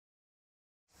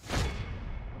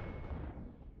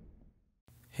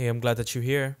Hey, I'm glad that you're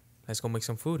here. Let's go make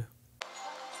some food.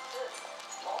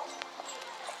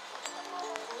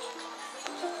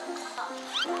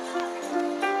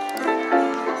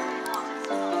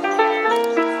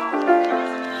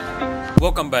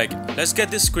 Welcome back. Let's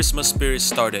get this Christmas spirit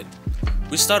started.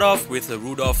 We start off with the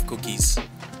Rudolph Cookies.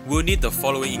 We'll need the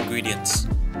following ingredients: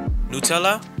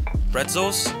 Nutella,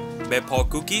 pretzels, bear paw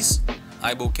cookies,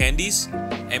 eyeball candies,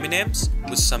 M&Ms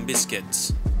with some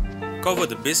biscuits. Cover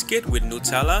the biscuit with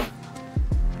Nutella.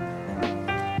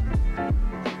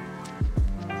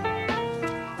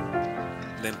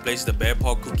 Then place the bear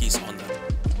paw cookies on them.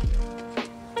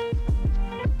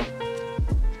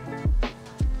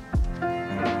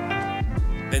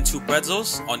 Then 2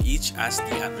 pretzels on each as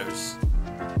the antlers.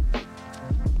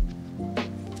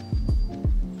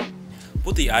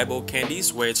 Put the eyeball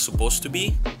candies where it's supposed to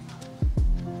be.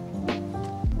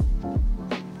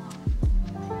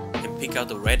 And pick out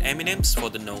the red M&Ms for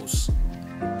the nose.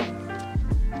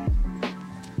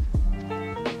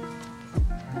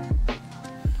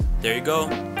 There you go,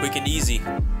 quick and easy.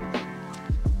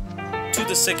 To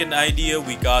the second idea,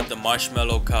 we got the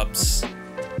Marshmallow Cups.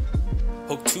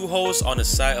 Poke 2 holes on the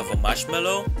side of a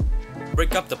marshmallow,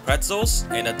 break up the pretzels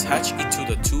and attach it to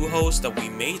the 2 holes that we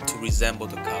made to resemble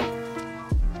the cup.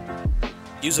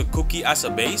 Use a cookie as a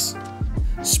base,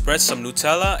 spread some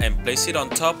Nutella and place it on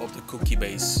top of the cookie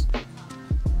base.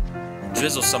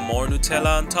 Drizzle some more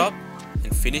Nutella on top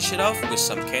and finish it off with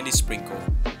some candy sprinkle.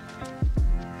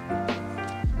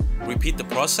 Repeat the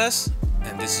process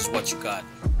and this is what you got.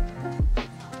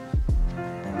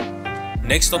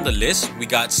 Next on the list, we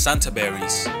got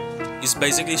Santaberries. It's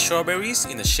basically strawberries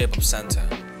in the shape of Santa.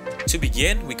 To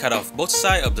begin, we cut off both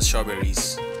sides of the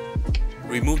strawberries.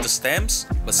 Remove the stems,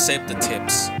 but save the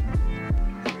tips.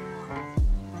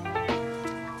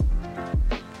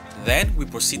 Then, we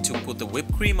proceed to put the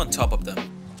whipped cream on top of them.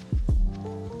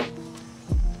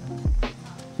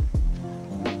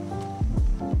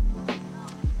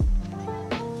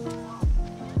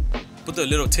 Put the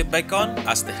little tip back on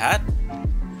as the hat.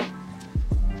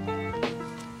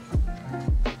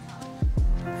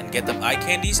 Get them eye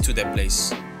candies to their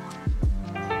place.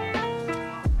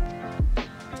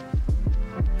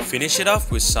 Finish it off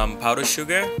with some powdered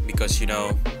sugar because you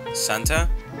know, Santa,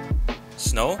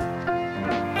 snow.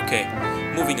 Okay,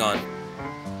 moving on.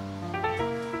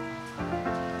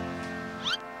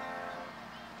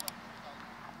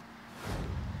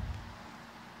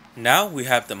 Now we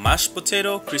have the mashed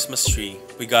potato Christmas tree.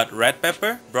 We got red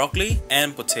pepper, broccoli,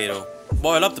 and potato.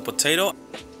 Boil up the potato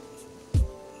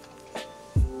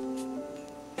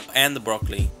and the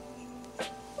broccoli.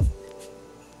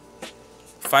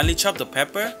 Finally chop the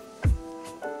pepper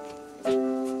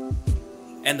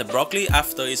and the broccoli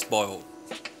after it's boiled.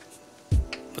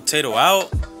 Potato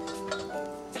out.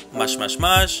 Mash, mash,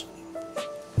 mash.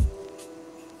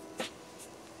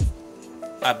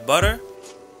 Add butter,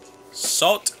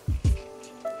 salt,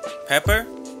 pepper,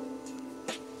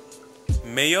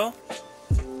 mayo,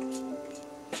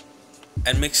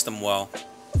 and mix them well.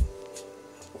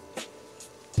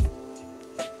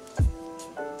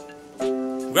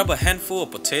 Grab a handful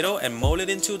of potato and mold it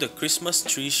into the Christmas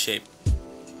tree shape.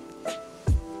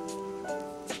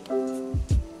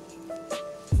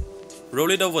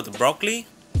 Roll it over the broccoli,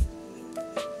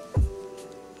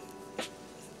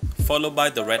 followed by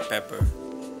the red pepper.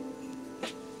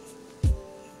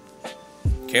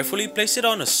 Carefully place it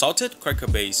on a salted cracker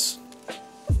base.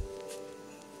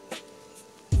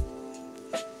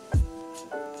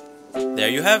 There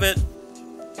you have it.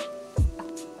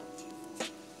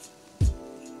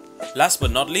 Last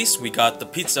but not least, we got the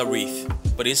pizza wreath.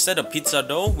 But instead of pizza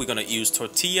dough, we're gonna use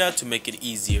tortilla to make it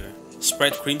easier.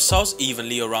 Spread cream sauce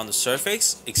evenly around the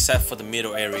surface, except for the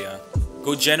middle area.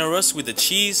 Go generous with the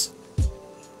cheese.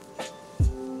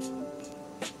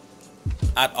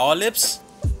 Add olives.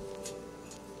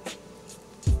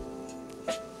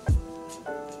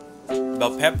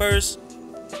 Bell peppers.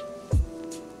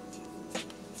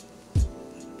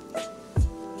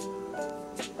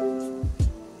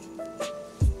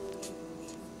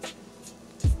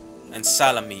 And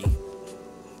salami.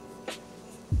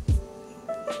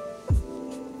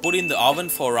 Put in the oven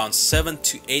for around 7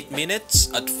 to 8 minutes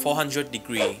at 400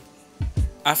 degrees.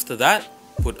 After that,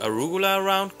 put arugula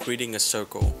around, creating a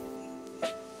circle.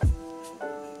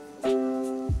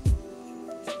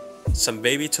 Some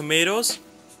baby tomatoes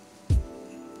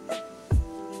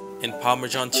and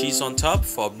Parmesan cheese on top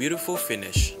for a beautiful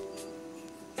finish.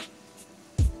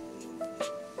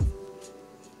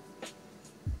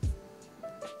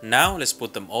 Now let's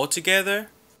put them all together,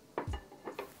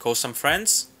 call some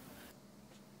friends,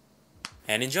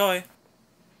 and enjoy!